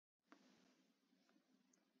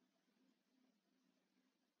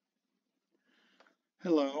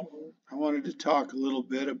Hello. I wanted to talk a little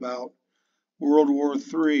bit about World War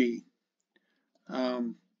III.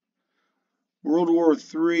 Um, World War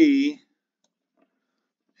III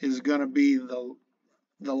is going to be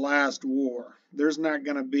the last war. There's not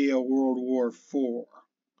going to be a World War IV.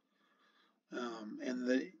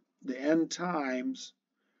 And the end times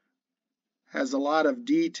has a lot of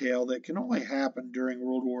detail that can only happen during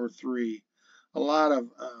World War III. A lot of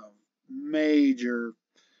major,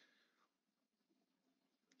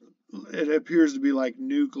 it appears to be like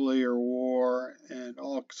nuclear war and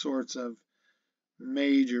all sorts of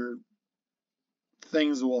major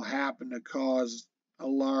things will happen to cause a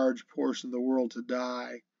large portion of the world to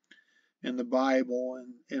die in the Bible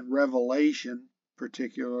and in Revelation,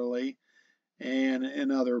 particularly, and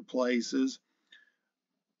in other places,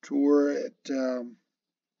 to where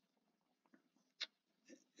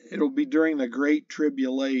it'll be during the Great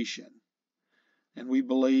Tribulation. And we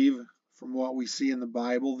believe, from what we see in the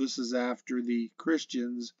Bible, this is after the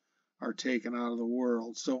Christians are taken out of the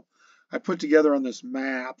world. So I put together on this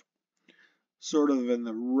map, sort of in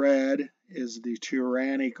the red, is the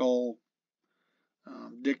tyrannical,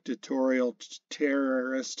 dictatorial,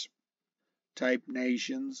 terrorist type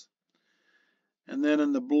nations. And then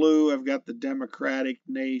in the blue, I've got the democratic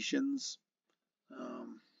nations.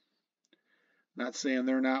 Not saying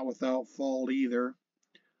they're not without fault either,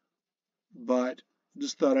 but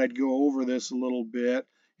just thought I'd go over this a little bit.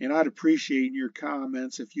 And I'd appreciate your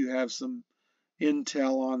comments if you have some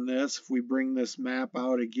intel on this. If we bring this map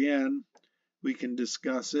out again, we can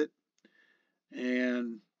discuss it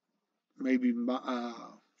and maybe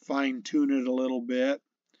fine tune it a little bit.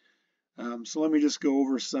 So let me just go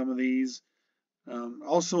over some of these.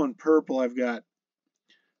 Also in purple, I've got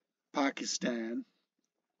Pakistan.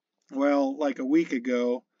 Well, like a week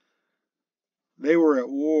ago, they were at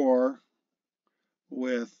war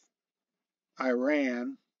with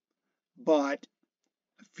Iran, but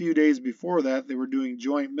a few days before that, they were doing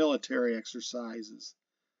joint military exercises.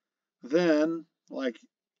 Then, like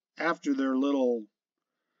after their little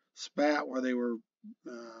spat where they were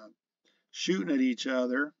shooting at each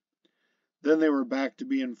other, then they were back to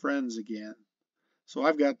being friends again. So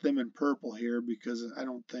I've got them in purple here because I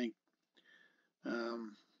don't think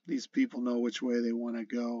these people know which way they want to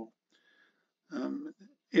go.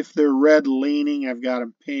 If they're red leaning, I've got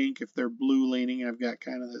them pink. If they're blue leaning, I've got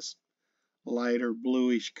kind of this lighter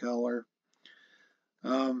bluish color.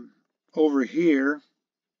 Over here,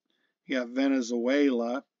 you got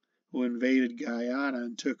Venezuela, who invaded Guyana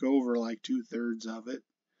and took over like 2/3 of it.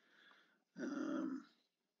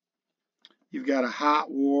 You've got a hot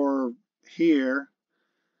war here,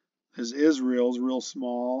 as Israel's real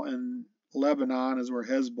small, and Lebanon is where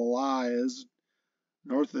Hezbollah is.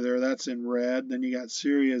 North of there, that's in red. Then you got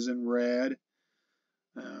Syria's in red.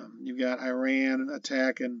 You've got Iran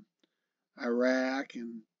attacking Iraq,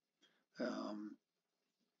 and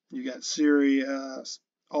you got Syria.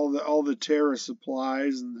 All the terrorist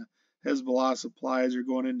supplies and the Hezbollah supplies are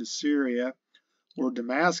going into Syria, where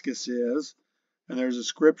Damascus is. And there's a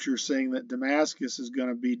scripture saying that Damascus is going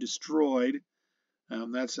to be destroyed.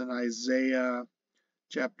 That's in Isaiah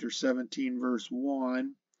chapter 17, verse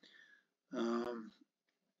 1.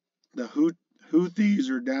 The Houthis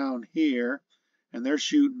are down here, and they're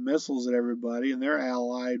shooting missiles at everybody, and they're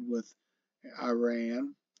allied with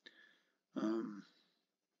Iran.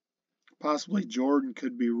 Possibly Jordan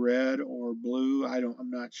could be red or blue. I'm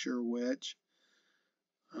not sure which.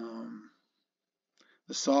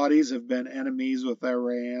 The Saudis have been enemies with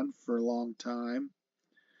Iran for a long time.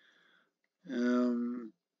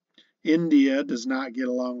 India does not get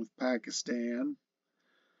along with Pakistan.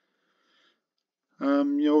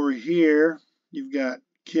 Over here, you've got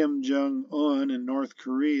Kim Jong-un in North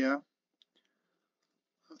Korea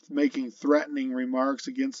making threatening remarks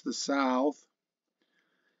against the South.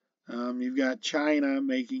 You've got China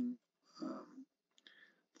making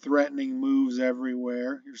threatening moves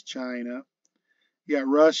everywhere. Here's China. You got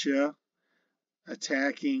Russia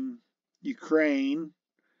attacking Ukraine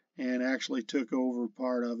and actually took over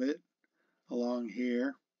part of it along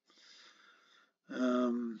here.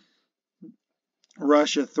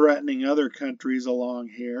 Russia threatening other countries along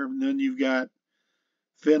here. And then you've got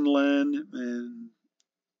Finland and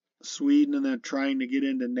Sweden, and they're trying to get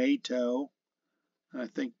into NATO. I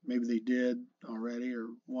think maybe they did already, or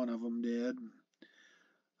one of them did.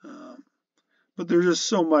 But there's just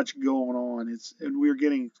so much going on. And we're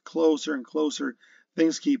getting closer and closer.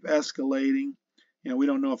 Things keep escalating. We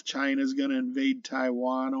don't know if China's going to invade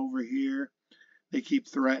Taiwan over here. They keep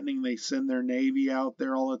threatening. They send their Navy out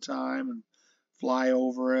there all the time and fly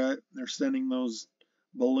over it. They're sending those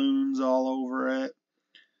balloons all over it.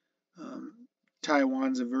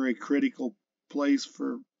 Taiwan's a very critical place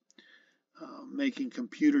for making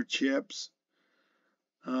computer chips.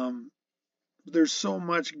 There's so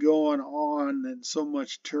much going on and so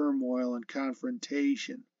much turmoil and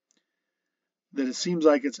confrontation that it seems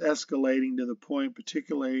like it's escalating to the point,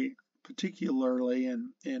 particularly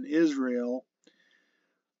in Israel,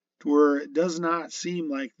 to where it does not seem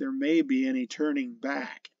like there may be any turning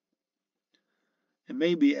back. It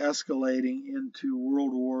may be escalating into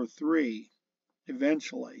World War III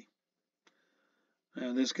eventually.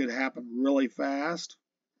 And this could happen really fast,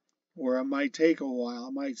 or it might take a while.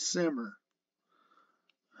 It might simmer.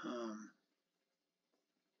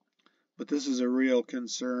 But this is a real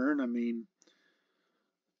concern. I mean,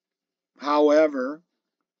 however,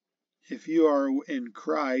 if you are in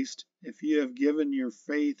Christ, if you have given your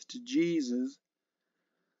faith to Jesus,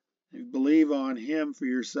 you believe on Him for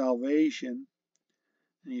your salvation,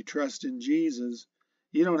 and you trust in Jesus,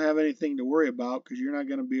 you don't have anything to worry about because you're not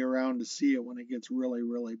going to be around to see it when it gets really,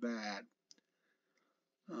 really bad.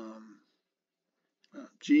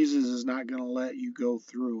 Jesus is not going to let you go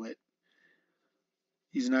through it.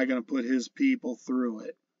 He's not going to put His people through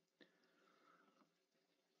it.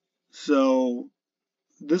 So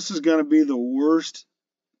this is going to be the worst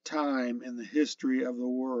time in the history of the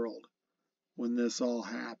world when this all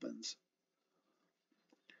happens.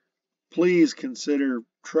 Please consider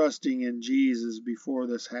trusting in Jesus before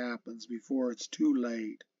this happens, before it's too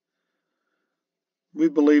late. We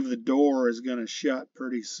believe the door is going to shut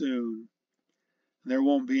pretty soon. There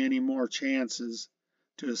won't be any more chances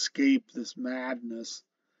to escape this madness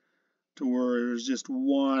to where there's just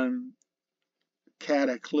one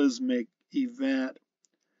cataclysmic event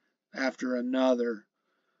after another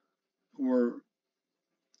where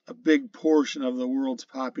a big portion of the world's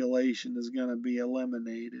population is going to be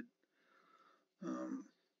eliminated.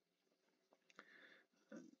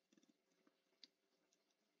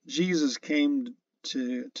 Jesus came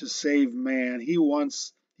to save man. He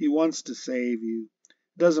wants to save you.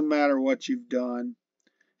 It doesn't matter what you've done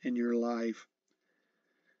in your life.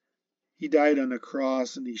 He died on a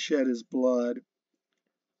cross and He shed His blood.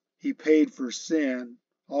 He paid for sin.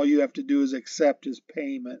 All you have to do is accept His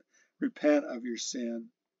payment, repent of your sin,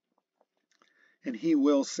 and He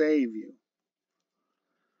will save you.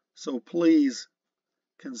 So please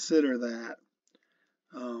consider that.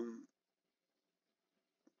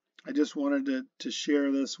 I just wanted to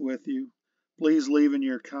share this with you. Please leave in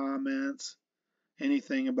your comments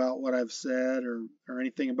anything about what I've said or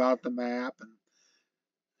anything about the map.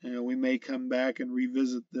 And we may come back and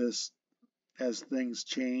revisit this as things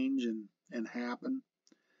change and happen,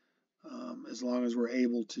 as long as we're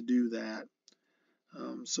able to do that.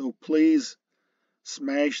 So please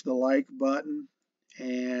smash the like button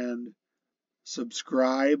and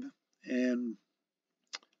subscribe, and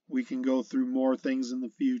we can go through more things in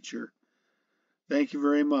the future. Thank you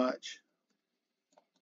very much.